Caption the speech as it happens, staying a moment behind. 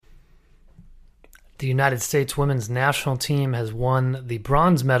The United States women's national team has won the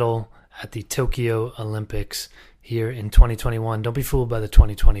bronze medal at the Tokyo Olympics here in 2021. Don't be fooled by the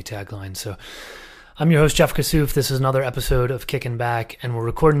 2020 tagline. So I'm your host, Jeff Kassouf. This is another episode of Kicking Back, and we're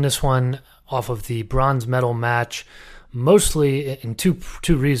recording this one off of the bronze medal match, mostly in two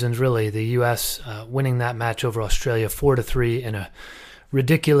reasons, really. The U.S. Winning that match over Australia 4-3 in a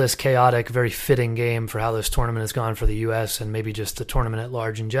ridiculous, chaotic, very fitting game for how this tournament has gone for the U.S. and maybe just the tournament at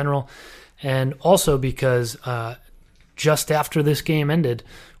large in general. And also because just after this game ended,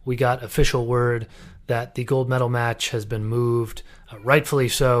 we got official word that the gold medal match has been moved, rightfully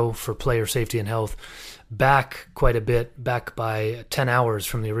so, for player safety and health, back quite a bit, back by 10 hours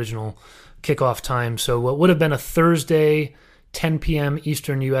from the original kickoff time. So what would have been a Thursday, 10 p.m.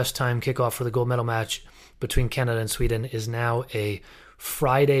 Eastern U.S. time kickoff for the gold medal match between Canada and Sweden is now a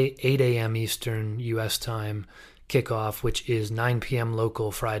Friday, 8 a.m. Eastern U.S. time kickoff, which is 9 p.m.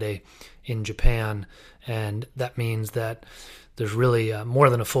 local Friday in Japan. And that means that there's really more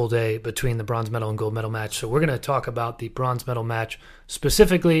than a full day between the bronze medal and gold medal match. So we're going to talk about the bronze medal match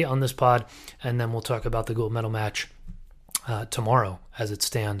specifically on this pod, and then we'll talk about the gold medal match tomorrow as it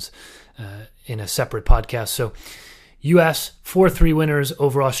stands in a separate podcast. So U.S. 4-3 winners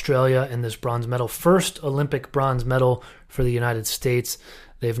over Australia in this bronze medal. First Olympic bronze medal for the United States.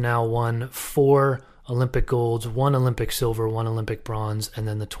 They've now won 4 Olympic golds, 1 Olympic silver, 1 Olympic bronze, and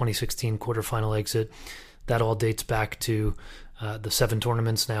then the 2016 quarterfinal exit. That all dates back to the 7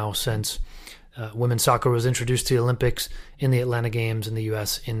 tournaments now since women's soccer was introduced to the Olympics in the Atlanta Games in the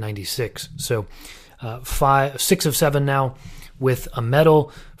U.S. in 96. So 6 of 7 now with a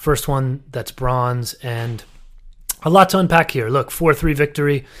medal. First one that's bronze, and a lot to unpack here. Look, 4-3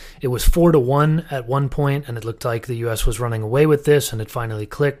 victory. It was 4-1 at one point, and it looked like the U.S. was running away with this, and it finally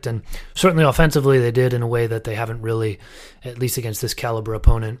clicked. And certainly offensively, they did in a way that they haven't really, at least against this caliber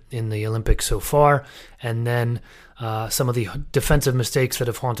opponent in the Olympics so far. And then some of the defensive mistakes that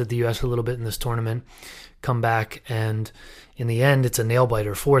have haunted the U.S. a little bit in this tournament come back. And in the end, it's a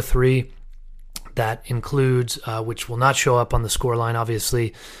nail-biter, 4-3. That includes, which will not show up on the scoreline,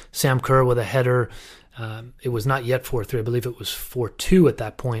 obviously, Sam Kerr with a header. It was not yet 4-3. I believe it was 4-2 at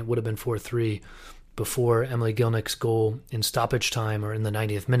that point. Would have been 4-3 before Emily Gilnick's goal in stoppage time or in the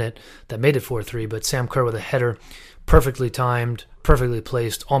 90th minute that made it 4-3. But Sam Kerr with a header, perfectly timed, perfectly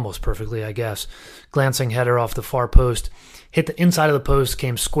placed, almost perfectly, I guess. Glancing header off the far post, hit the inside of the post,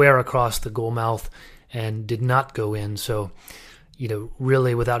 came square across the goal mouth, and did not go in. So,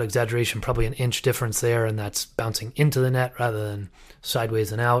 really without exaggeration, probably an inch difference there, and that's bouncing into the net rather than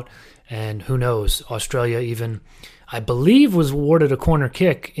sideways and out. And who knows, Australia even, I believe, was awarded a corner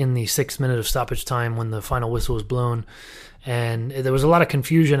kick in the 6th minute of stoppage time when the final whistle was blown. And there was a lot of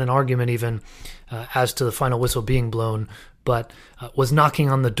confusion and argument even as to the final whistle being blown, but was knocking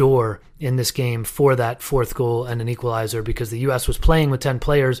on the door in this game for that 4th goal and an equalizer because the U.S. was playing with 10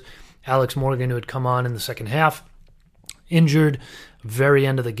 players. Alex Morgan, who had come on in the second half, injured very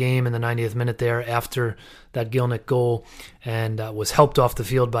end of the game in the 90th minute there after that Gilnick goal, and was helped off the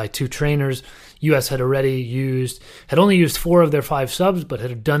field by 2 trainers. U.S. had only used 4 of their 5 subs, but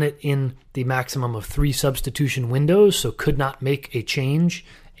had done it in the maximum of 3 substitution windows, so could not make a change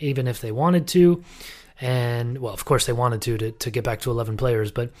even if they wanted to. And, well, of course they wanted to get back to 11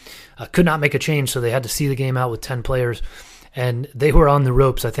 players, but could not make a change, so they had to see the game out with 10 players. And they were on the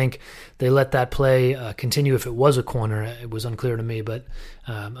ropes. I think they let that play continue if it was a corner. It was unclear to me, but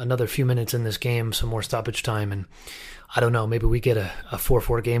another few minutes in this game, some more stoppage time, and I don't know, maybe we get a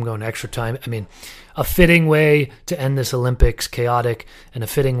 4-4 game going extra time. I mean, a fitting way to end this Olympics, chaotic, and a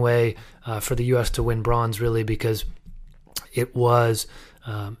fitting way for the U.S. to win bronze, really, because it was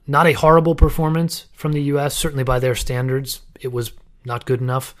not a horrible performance from the U.S., certainly by their standards. It was not good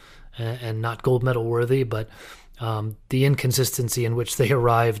enough and not gold medal worthy, but the inconsistency in which they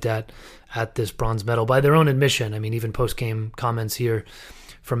arrived at this bronze medal by their own admission. I mean, even post-game comments here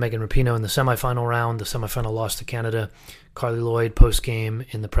from Megan Rapinoe in the semifinal round, the semifinal loss to Canada. Carly Lloyd post-game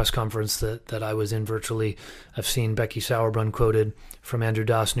in the press conference that I was in virtually. I've seen Becky Sauerbrunn quoted from Andrew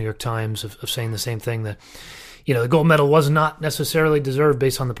Doss, New York Times, of saying the same thing, that the gold medal was not necessarily deserved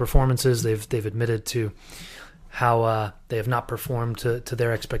based on the performances. They've admitted to how they have not performed to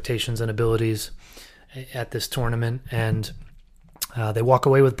their expectations and abilities at this tournament, and they walk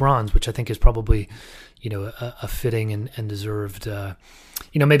away with bronze, which I think is probably, a fitting and deserved.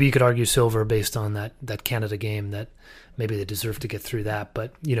 Maybe you could argue silver based on that Canada game, that maybe they deserve to get through that.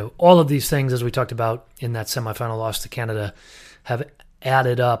 But all of these things, as we talked about in that semifinal loss to Canada, have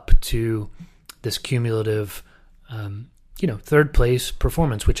added up to this cumulative, third place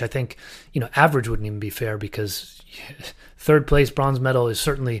performance, which I think, average wouldn't even be fair, because third place bronze medal is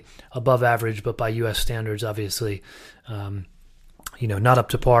certainly above average, but by U.S. standards, obviously, not up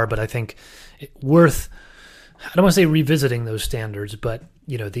to par. But I think worth, I don't want to say revisiting those standards, but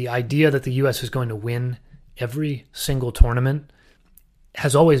the idea that the U.S. is going to win every single tournament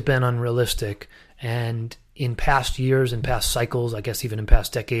has always been unrealistic. And in past years and past cycles, I guess even in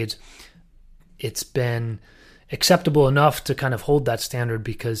past decades, it's been acceptable enough to kind of hold that standard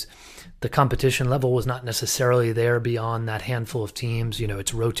because the competition level was not necessarily there beyond that handful of teams.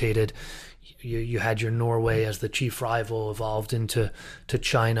 It's rotated. You had your Norway as the chief rival, evolved into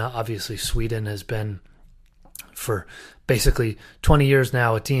China. Obviously, Sweden has been, for basically 20 years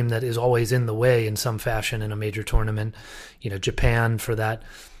now, a team that is always in the way in some fashion in a major tournament. Japan for that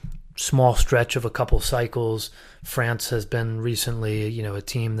small stretch of a couple cycles. France has been recently, a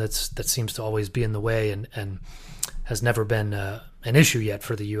team that seems to always be in the way and has never been an issue yet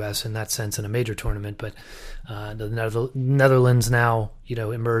for the U.S. in that sense in a major tournament. But the Netherlands now,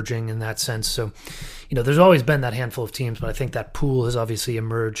 emerging in that sense. So, there's always been that handful of teams, but I think that pool has obviously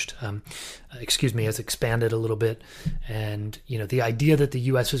emerged, has expanded a little bit. And, the idea that the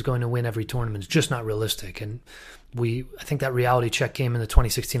U.S. is going to win every tournament is just not realistic. And I think that reality check came in the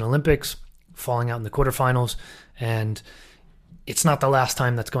 2016 Olympics, falling out in the quarterfinals. And it's not the last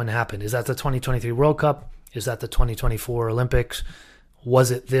time that's going to happen. Is that the 2023 World Cup? Is that the 2024 Olympics?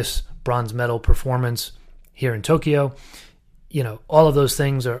 Was it this bronze medal performance here in Tokyo? All of those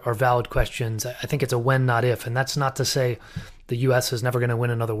things are valid questions. I think it's a when, not if. And that's not to say the U.S. is never going to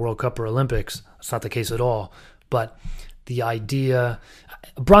win another World Cup or Olympics. That's not the case at all. But the idea,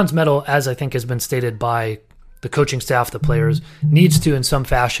 a bronze medal, as I think has been stated by the coaching staff, the players, needs to in some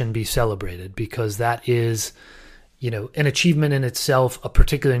fashion be celebrated because that is, an achievement in itself, a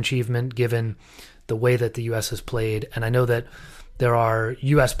particular achievement given the way that the U.S. has played. And I know that there are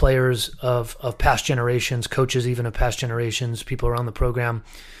U.S. players of past generations, coaches even of past generations, people around the program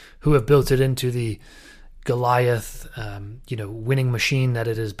who have built it into the Goliath, winning machine that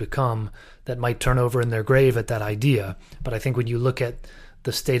it has become that might turn over in their grave at that idea. But I think when you look at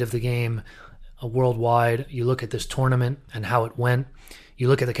the state of the game worldwide, you look at this tournament and how it went, you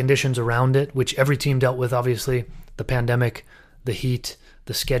look at the conditions around it, which every team dealt with, obviously, the pandemic, the heat,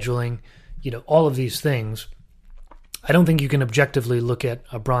 the scheduling, all of these things. I don't think you can objectively look at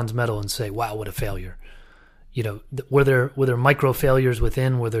a bronze medal and say, wow, what a failure. Were there micro failures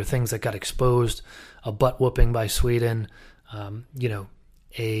within? Were there things that got exposed? A butt whooping by Sweden, an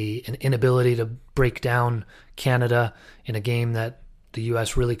inability to break down Canada in a game that the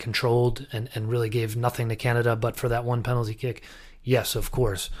U.S. really controlled and really gave nothing to Canada but for that one penalty kick. Yes, of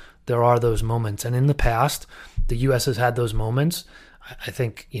course, there are those moments. And in the past, the U.S. has had those moments. I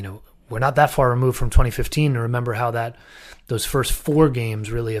think, we're not that far removed from 2015 to remember how those first 4 games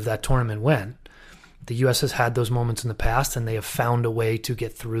really of that tournament went. The U.S. has had those moments in the past, and they have found a way to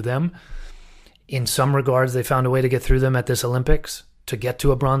get through them. In some regards, they found a way to get through them at this Olympics to get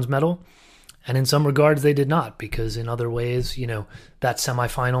to a bronze medal. And in some regards, they did not, because in other ways, that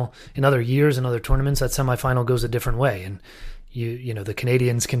semifinal, in other years, in other tournaments, that semifinal goes a different way. And the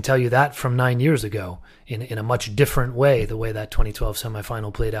Canadians can tell you that from 9 years ago in a much different way, the way that 2012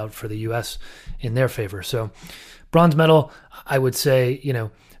 semifinal played out for the U.S. in their favor. So bronze medal, I would say,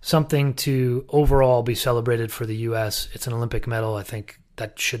 something to overall be celebrated for the U.S. It's an Olympic medal. I think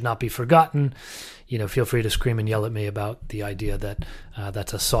that should not be forgotten. Feel free to scream and yell at me about the idea that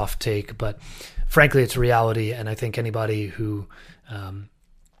that's a soft take, but frankly, it's reality. And I think anybody who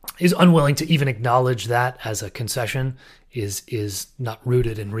is unwilling to even acknowledge that as a concession is not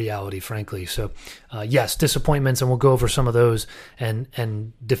rooted in reality, frankly. So yes, disappointments, and we'll go over some of those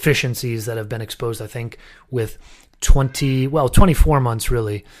and deficiencies that have been exposed, I think, with 24 months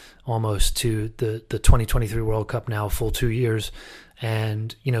really almost to the 2023 World Cup now, full 2 years.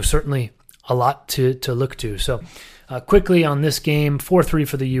 And, certainly a lot to look to. So quickly on this game, 4-3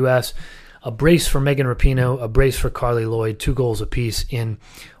 for the U.S., a brace for Megan Rapinoe, a brace for Carly Lloyd, 2 goals apiece in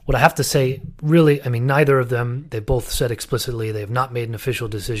what I have to say, really, neither of them, they both said explicitly they have not made an official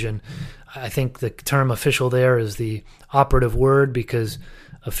decision. I think the term official there is the operative word because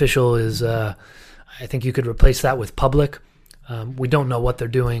official is, I think you could replace that with public. We don't know what they're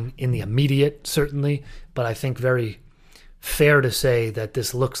doing in the immediate, certainly, but I think very fair to say that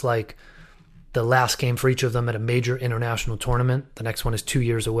this looks like the last game for each of them at a major international tournament. The next one is 2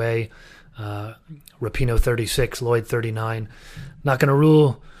 years away. Rapinoe 36, Lloyd 39. Not going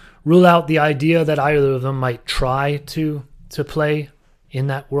to rule out the idea that either of them might try to play in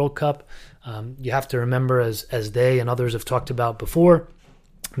that World Cup. You have to remember, as they and others have talked about before,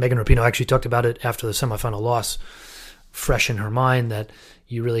 Megan Rapinoe actually talked about it after the semifinal loss, fresh in her mind, that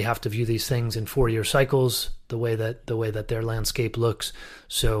you really have to view these things in 4-year cycles. the way that their landscape looks.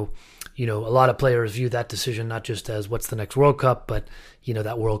 So, a lot of players view that decision not just as what's the next World Cup, but,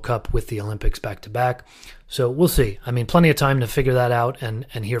 that World Cup with the Olympics back to back. So we'll see. I mean, plenty of time to figure that out and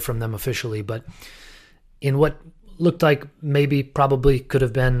hear from them officially. But in what looked like probably could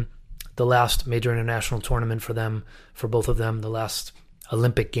have been the last major international tournament for both of them, the last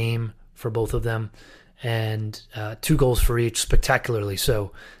Olympic game for both of them, and 2 goals for each, spectacularly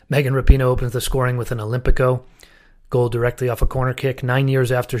so. Megan Rapinoe opens the scoring with an Olympico goal directly off a corner kick 9 years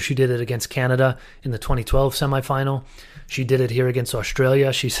after she did it against Canada in the 2012 semifinal. She did it here against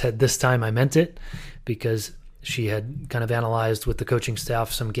Australia. She said, "This time I meant it," because she had kind of analyzed with the coaching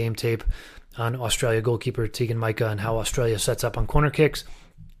staff some game tape on Australia goalkeeper Tegan Micah and how Australia sets up on corner kicks.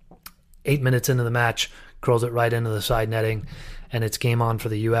 8 minutes into the match, curls it right into the side netting, and it's game on for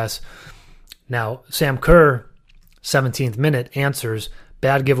the U.S. Now, Sam Kerr, 17th minute, answers.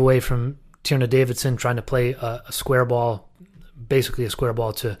 Bad giveaway from Tierna Davidson trying to play a square ball, basically a square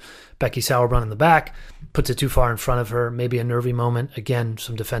ball to Becky Sauerbrunn in the back. Puts it too far in front of her, maybe a nervy moment. Again,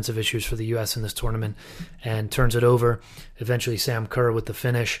 some defensive issues for the U.S. in this tournament, and turns it over. Eventually, Sam Kerr with the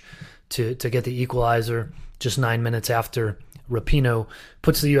finish to get the equalizer just 9 minutes after Rapinoe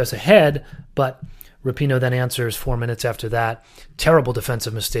puts the U.S. ahead, but Rapinoe then answers 4 minutes after that. Terrible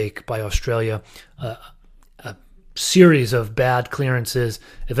defensive mistake by Australia. A series of bad clearances.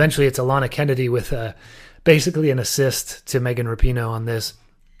 Eventually, it's Alana Kennedy with basically an assist to Megan Rapinoe on this,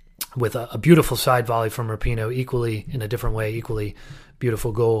 with a beautiful side volley from Rapinoe, equally in a different way, equally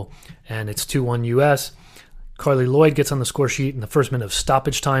beautiful goal. And it's 2-1 U.S. Carly Lloyd gets on the score sheet in the first minute of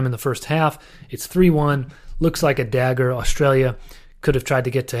stoppage time in the first half. It's 3-1. Looks like a dagger. Australia could have tried to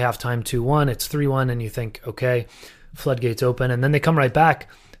get to halftime 2-1. It's 3-1, and you think, okay, floodgates open. And then they come right back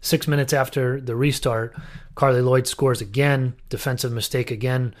 6 minutes after the restart. Carly Lloyd scores again. Defensive mistake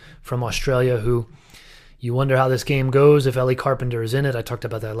again from Australia, who you wonder how this game goes if Ellie Carpenter is in it. I talked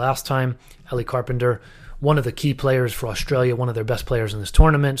about that last time. Ellie Carpenter, one of the key players for Australia, one of their best players in this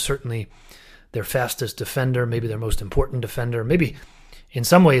tournament, certainly their fastest defender, maybe their most important defender, maybe in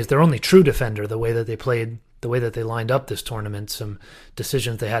some ways their only true defender, the way that they played, the way that they lined up this tournament, some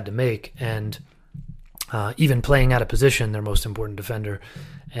decisions they had to make, and even playing out of position, their most important defender.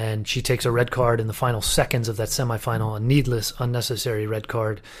 And she takes a red card in the final seconds of that semifinal, a needless, unnecessary red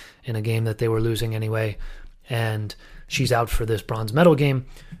card in a game that they were losing anyway. And she's out for this bronze medal game.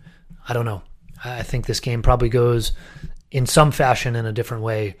 I don't know. I think this game probably goes in some fashion in a different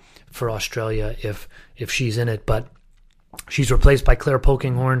way for Australia if she's in it. But she's replaced by Claire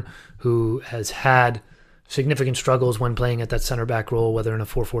Polkinghorne, who has had significant struggles when playing at that center back role, whether in a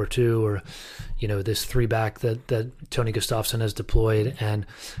 4-4-2 or, this 3-back that Tony Gustafsson has deployed, and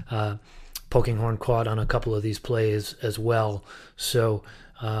Polkinghorne caught on a couple of these plays as well. So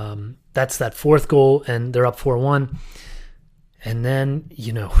that's that fourth goal, and they're up 4-1. And then,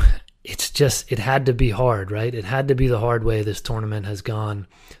 it had to be hard, right? It had to be the hard way this tournament has gone,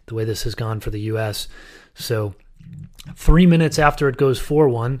 the way this has gone for the U.S. So 3 minutes after it goes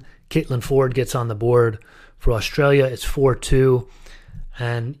 4-1, Caitlin Ford gets on the board for Australia. It's 4-2.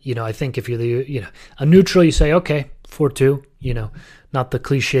 And, I think if you're a neutral, you say, okay, 4-2, not the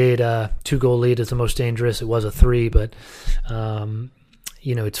cliched 2-goal lead is the most dangerous. It was a 3, but,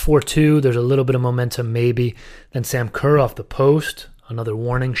 it's 4-2. There's a little bit of momentum maybe. Then Sam Kerr off the post, another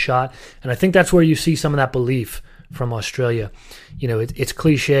warning shot. And I think that's where you see some of that belief from Australia. It's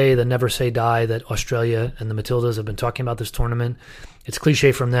cliche, the never say die that Australia and the Matildas have been talking about this tournament. It's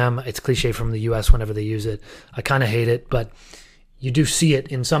cliche from them. It's cliche from the U.S. whenever they use it. I kind of hate it, but you do see it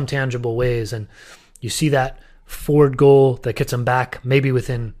in some tangible ways. And you see that Ford goal that gets them back, maybe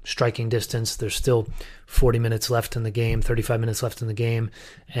within striking distance. There's still 40 minutes left in the game, 35 minutes left in the game.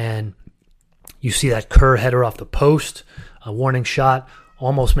 And you see that Kerr header off the post, a warning shot,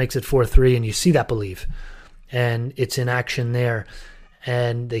 almost makes it 4-3. And you see that belief. And it's in action there.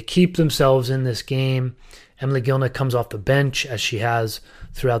 And they keep themselves in this game. Emily Gilnick comes off the bench, as she has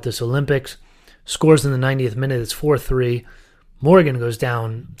throughout this Olympics, scores in the 90th minute. It's 4-3. Morgan goes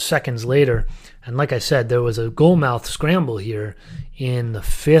down seconds later. And like I said, there was a goalmouth scramble here in the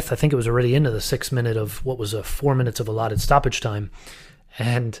 5th. I think it was already into the 6th minute of what was 4 minutes of allotted stoppage time.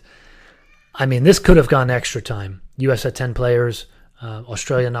 And, this could have gone extra time. U.S. had 10 players,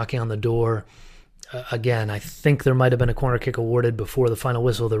 Australia knocking on the door. Again, I think there might have been a corner kick awarded before the final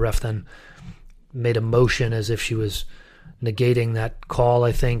whistle. The ref then made a motion as if she was negating that call,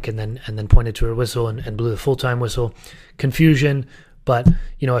 I think, and then pointed to her whistle and blew the full-time whistle. Confusion, but,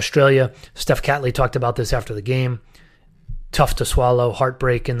 Australia, Steph Catley talked about this after the game. Tough to swallow,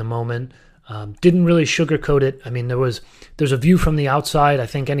 heartbreak in the moment. Didn't really sugarcoat it. There's a view from the outside. I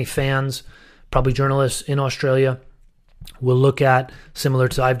think any fans probably journalists in Australia will look at, similar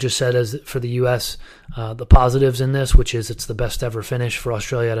to I've just said as for the U.S., the positives in this, which is it's the best ever finish for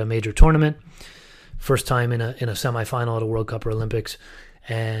Australia at a major tournament. First time in a semifinal at a World Cup or Olympics,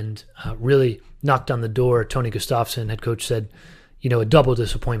 and really knocked on the door. Tony Gustafsson, head coach, said, a double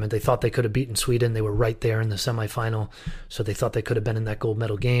disappointment. They thought they could have beaten Sweden. They were right there in the semifinal, so they thought they could have been in that gold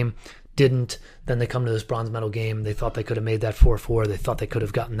medal game. Didn't. Then they come to this bronze medal game. They thought they could have made that 4-4. They thought they could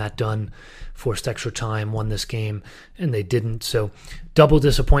have gotten that done, forced extra time, won this game, and they didn't. So double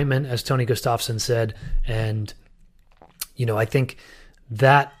disappointment, as Tony Gustafsson said. And, I think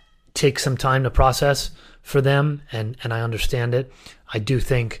that takes some time to process for them, and I understand it. I do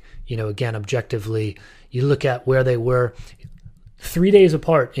think, again, objectively, you look at where they were 3 days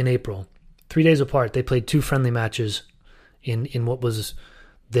apart in April. 3 days apart. They played 2 friendly matches in what was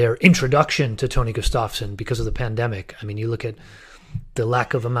their introduction to Tony Gustafsson because of the pandemic. I mean, you look at the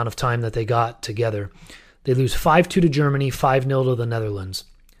lack of amount of time that they got together. They lose 5-2 to Germany, 5-0 to the Netherlands.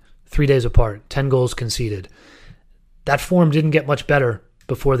 3 days apart, 10 goals conceded. That form didn't get much better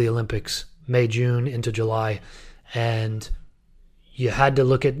before the Olympics, May, June into July. And you had to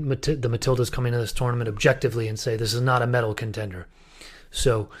look at the Matildas coming to this tournament objectively and say, this is not a medal contender.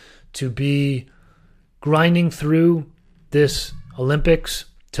 So to be grinding through this Olympics,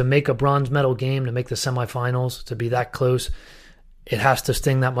 to make a bronze medal game, to make the semifinals, to be that close, it has to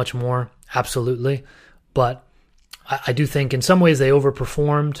sting that much more, absolutely. But I do think in some ways they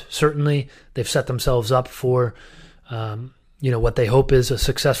overperformed, certainly. They've set themselves up for, what they hope is a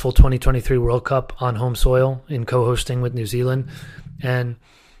successful 2023 World Cup on home soil in co-hosting with New Zealand. And,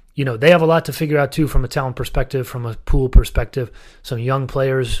 they have a lot to figure out too from a talent perspective, from a pool perspective. Some young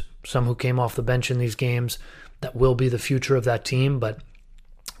players, some who came off the bench in these games that will be the future of that team. But,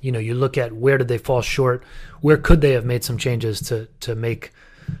 you look at where did they fall short? Where could they have made some changes to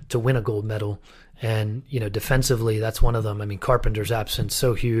win a gold medal? And, defensively, that's one of them. I mean, Carpenter's absence,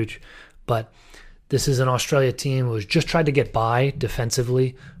 so huge. But this is an Australia team who has just tried to get by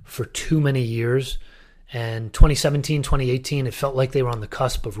defensively for too many years. And 2017, 2018, it felt like they were on the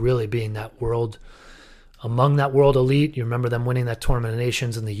cusp of really being among that world elite. You remember them winning that Tournament of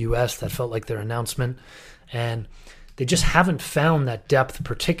Nations in the U.S. That felt like their announcement. And they just haven't found that depth,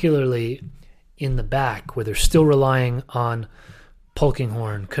 particularly in the back, where they're still relying on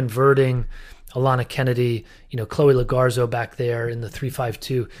Polkinghorne, converting Alana Kennedy, Chloe Logarzo back there in the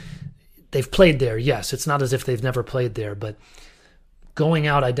 3-5-2. They've played there, yes. It's not as if they've never played there, but going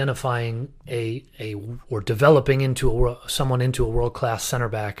out, identifying or developing someone into a world-class center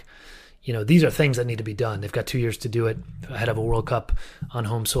back, these are things that need to be done. They've got 2 years to do it ahead of a World Cup on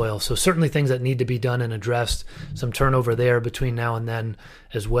home soil. So certainly things that need to be done and addressed. Some turnover there between now and then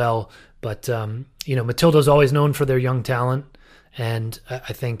as well. But, Matilda's always known for their young talent. And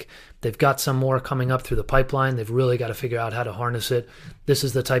I think they've got some more coming up through the pipeline. They've really got to figure out how to harness it. This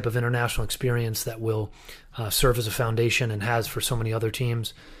is the type of international experience that will serve as a foundation and has for so many other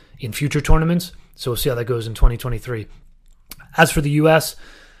teams in future tournaments. So we'll see how that goes in 2023. As for the U.S.,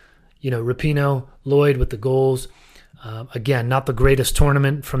 Rapinoe, Lloyd with the goals. Again, not the greatest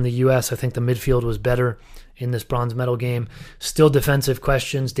tournament from the U.S. I think the midfield was better in this bronze medal game. Still defensive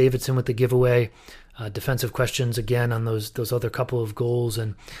questions. Davidson with the giveaway. Defensive questions again on those other couple of goals.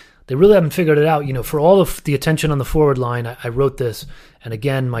 And they really haven't figured it out. For all of the attention on the forward line, I wrote this. And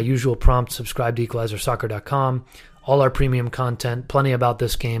again, my usual prompt, subscribe to equalizersoccer.com. All our premium content, plenty about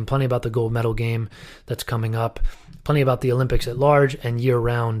this game, plenty about the gold medal game that's coming up, plenty about the Olympics at large and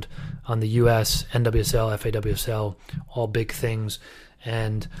year-round on the U.S., NWSL, FAWSL, all big things.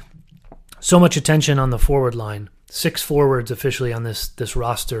 And so much attention on the forward line. 6 forwards officially on this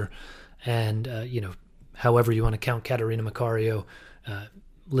roster. And, however you want to count Catarina Macario,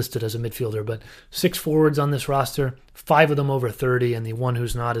 listed as a midfielder, but 6 forwards on this roster, 5 of them over 30, and the one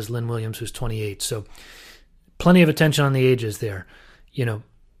who's not is Lynn Williams, who's 28. So plenty of attention on the ages there.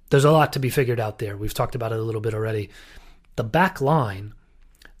 There's a lot to be figured out there. We've talked about it a little bit already. The back line,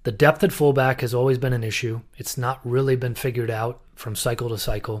 the depth at fullback has always been an issue. It's not really been figured out from cycle to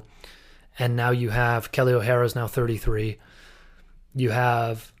cycle. And now you have Kelly O'Hara's now 33. You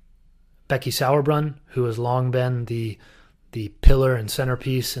have Becky Sauerbrunn, who has long been the pillar and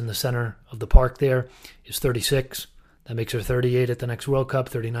centerpiece in the center of the park there, is 36. That makes her 38 at the next World Cup,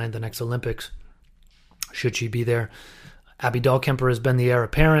 39 at the next Olympics, should she be there. Abby Dahlkemper has been the heir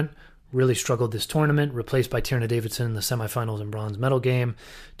apparent, really struggled this tournament, replaced by Tierna Davidson in the semifinals and bronze medal game.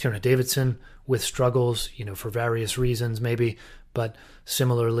 Tierna Davidson with struggles, for various reasons maybe, but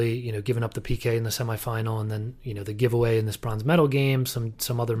similarly, giving up the PK in the semifinal and then, the giveaway in this bronze medal game,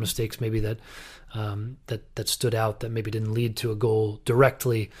 some other mistakes maybe that stood out that maybe didn't lead to a goal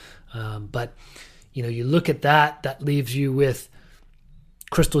directly But, you look at that leaves you with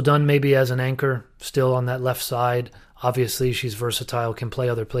Crystal Dunn maybe as an anchor still on that left side. Obviously, she's versatile, can play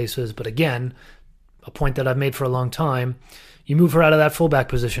other places. But again, a point that I've made for a long time, you move her out of that fullback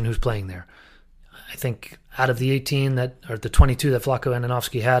position who's playing there. I think out of the 18 or the 22 that Vlatko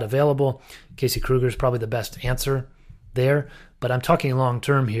Andonovski had available, Casey Kruger is probably the best answer there. But I'm talking long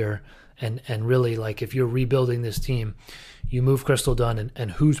term here, and really, like, if you're rebuilding this team, you move Crystal Dunn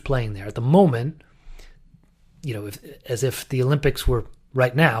and who's playing there at the moment. As if the Olympics were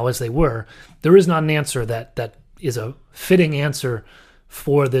right now, as they were, there is not an answer that is a fitting answer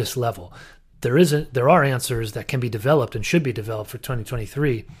for this level. There are answers that can be developed and should be developed for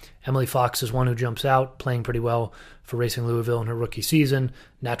 2023. Emily Fox is one who jumps out, playing pretty well for Racing Louisville in her rookie season,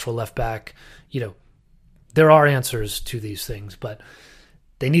 natural left back. There are answers to these things, but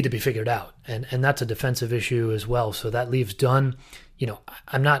they need to be figured out. And that's a defensive issue as well. So that leaves Dunn.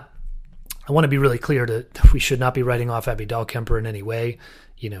 I want to be really clear that we should not be writing off Abby Dahlkemper in any way.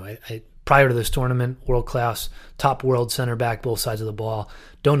 Prior to this tournament, world-class, top world center back, both sides of the ball.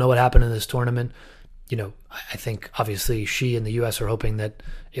 Don't know what happened in this tournament. I think obviously she and the U.S. are hoping that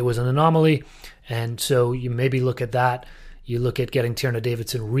it was an anomaly. And so you maybe look at that. You look at getting Tierna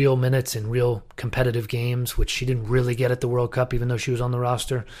Davidson real minutes in real competitive games, which she didn't really get at the World Cup, even though she was on the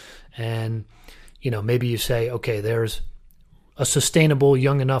roster. And, maybe you say, okay, there's a sustainable,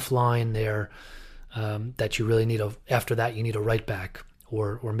 young enough line there that you really need after that, you need a right back.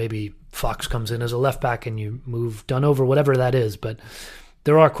 Or maybe Fox comes in as a left back and you move Dunn over, whatever that is. But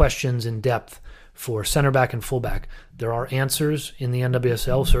there are questions in depth for center back and fullback. There are answers in the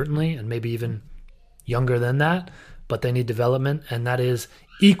NWSL, certainly, and maybe even younger than that, but they need development. And that is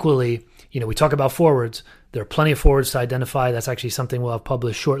equally, we talk about forwards. There are plenty of forwards to identify. That's actually something we'll have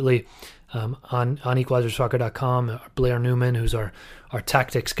published shortly on equalizersoccer.com. Blair Newman, who's our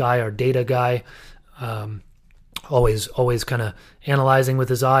tactics guy, our data guy, always kind of analyzing with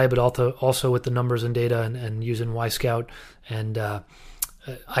his eye, but also with the numbers and data and using Yscout and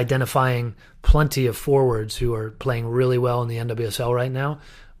identifying plenty of forwards who are playing really well in the NWSL right now.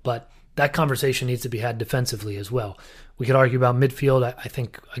 But that conversation needs to be had defensively as well. We could argue about midfield. I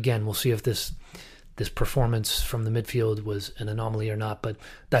think, again, we'll see if this performance from the midfield was an anomaly or not. But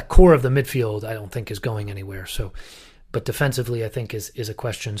that core of the midfield, I don't think is going anywhere. So, but defensively, I think is a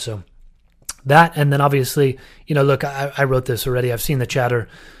question. So that, and then obviously, look, I wrote this already. I've seen the chatter.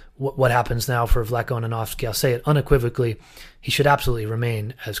 What happens now for Vlatko Andonovski? I'll say it unequivocally. He should absolutely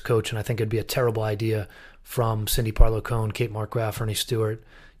remain as coach, and I think it'd be a terrible idea from Cindy Parlow-Cone, Kate Markgraf, Ernie Stewart,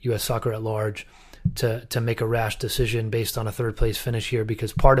 U.S. Soccer at large, to make a rash decision based on a third-place finish here,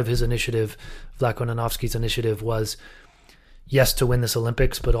 because part of his initiative, Vlatko Andonovski's initiative, was, yes, to win this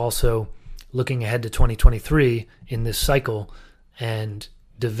Olympics, but also looking ahead to 2023 in this cycle and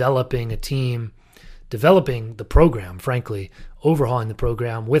developing a team, developing the program, frankly, overhauling the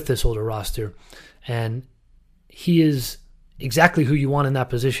program with this older roster. And he is exactly who you want in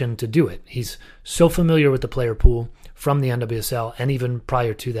that position to do it. He's so familiar with the player pool from the NWSL and even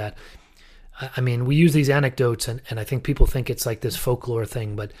prior to that. I mean, we use these anecdotes and I think people think it's like this folklore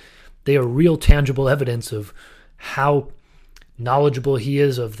thing, but they are real tangible evidence of how knowledgeable he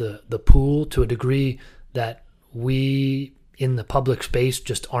is of the pool to a degree that we in the public space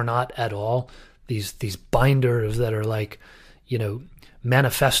just are not at all. These binders that are like,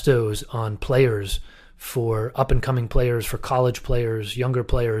 manifestos on players, for up-and-coming players, for college players, younger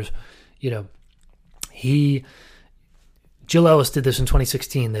players. Jill Ellis did this in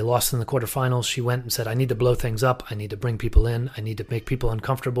 2016. They lost in the quarterfinals. She went and said, I need to blow things up. I need to bring people in. I need to make people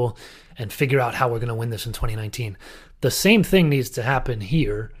uncomfortable and figure out how we're going to win this in 2019. The same thing needs to happen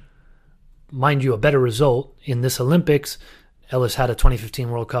here. Mind you, a better result in this Olympics. Ellis had a 2015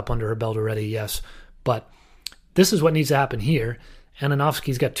 World Cup under her belt already, yes. But this is what needs to happen here.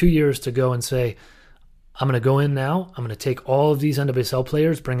 Andonovski's got 2 years to go and say, I'm going to go in now. I'm going to take all of these NWSL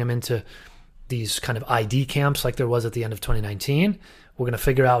players, bring them into these kind of ID camps like there was at the end of 2019. We're going to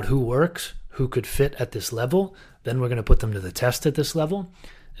figure out who works, who could fit at this level. Then we're going to put them to the test at this level.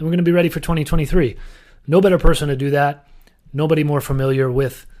 And we're going to be ready for 2023. No better person to do that. Nobody more familiar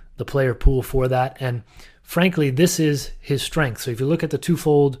with the player pool for that. And frankly, this is his strength. So if you look at the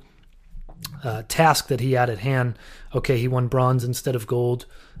twofold task that he had at hand, okay, he won bronze instead of gold.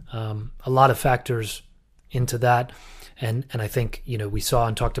 A lot of factors into that. And I think, we saw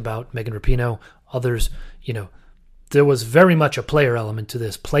and talked about Megan Rapinoe, others, there was very much a player element to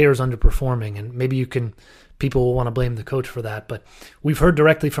this, players underperforming. And maybe people will want to blame the coach for that. But we've heard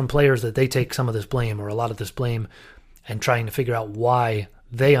directly from players that they take some of this blame or a lot of this blame and trying to figure out why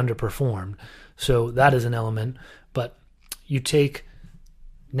they underperformed. So that is an element. But you take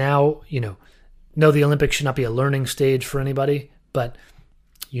now, no, the Olympics should not be a learning stage for anybody, but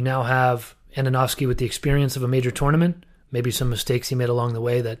you now have Andonovski with the experience of a major tournament, maybe some mistakes he made along the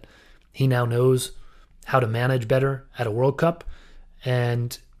way that he now knows how to manage better at a World Cup.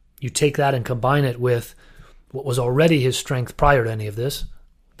 And you take that and combine it with what was already his strength prior to any of this,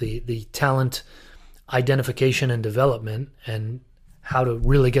 the talent identification and development and how to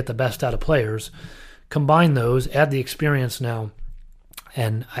really get the best out of players. Combine those, add the experience now,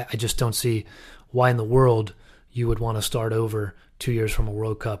 and I just don't see why in the world you would want to start over 2 years from a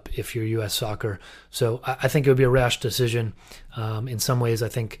World Cup if you're U.S. Soccer. So I think it would be a rash decision. In some ways, I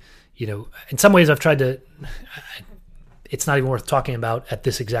think, in some ways I've tried to, it's not even worth talking about at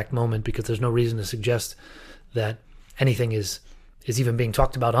this exact moment because there's no reason to suggest that anything is even being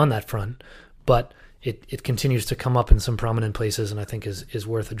talked about on that front. But it continues to come up in some prominent places and I think is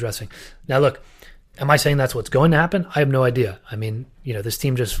worth addressing. Now, look, am I saying that's what's going to happen? I have no idea. I mean, this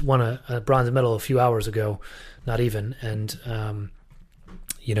team just won a bronze medal a few hours ago, not even. And,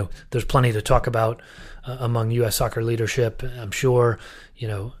 there's plenty to talk about among U.S. soccer leadership. I'm sure,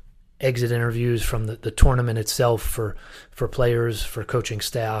 exit interviews from the tournament itself for players, for coaching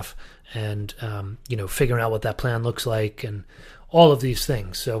staff, and, figuring out what that plan looks like and all of these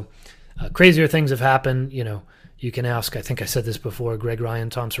things. So crazier things have happened. You can ask, I think I said this before, Greg Ryan,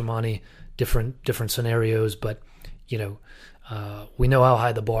 Tom Sermanni, different scenarios, but we know how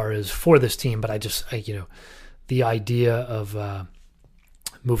high the bar is for this team. But I the idea of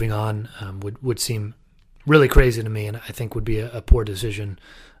moving on would seem really crazy to me, and I think would be a poor decision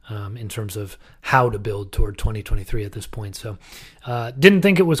in terms of how to build toward 2023 at this point. So didn't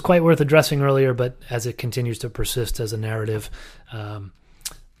think it was quite worth addressing earlier, but as it continues to persist as a narrative,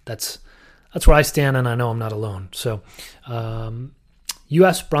 that's where I stand, and I know I'm not alone. So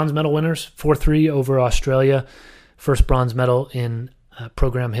U.S. bronze medal winners, 4-3 over Australia. First bronze medal in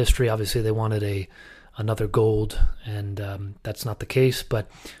program history. Obviously, they wanted another gold, and that's not the case. But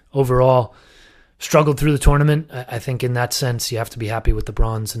overall, struggled through the tournament. I think in that sense, you have to be happy with the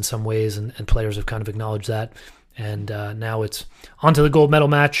bronze in some ways, and players have kind of acknowledged that. And now it's on to the gold medal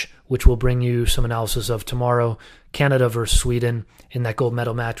match, which we'll bring you some analysis of tomorrow. Canada versus Sweden in that gold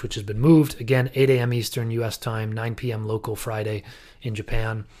medal match, which has been moved. Again, 8 a.m. Eastern U.S. time, 9 p.m. local Friday in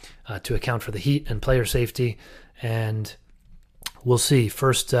Japan to account for the heat and player safety. And we'll see.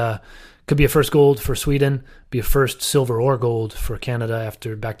 First, could be a first gold for Sweden, be a first silver or gold for Canada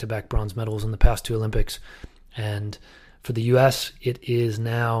after back-to-back bronze medals in the past two Olympics. And for the U.S., it is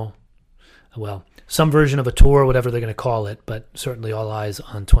now, some version of a tour, whatever they're going to call it, but certainly all eyes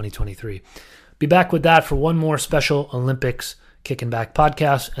on 2023. Be back with that for one more special Olympics Kicking Back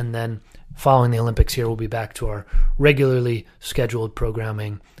podcast, and then following the Olympics here, we'll be back to our regularly scheduled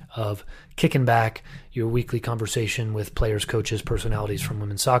programming of Kicking Back, your weekly conversation with players, coaches, personalities from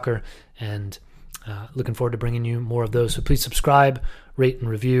women's soccer, and looking forward to bringing you more of those. So please subscribe, rate, and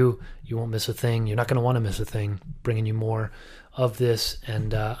review. You won't miss a thing. You're not going to want to miss a thing, bringing you more of this.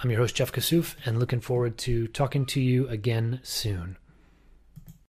 And I'm your host, Jeff Kassouf, and looking forward to talking to you again soon.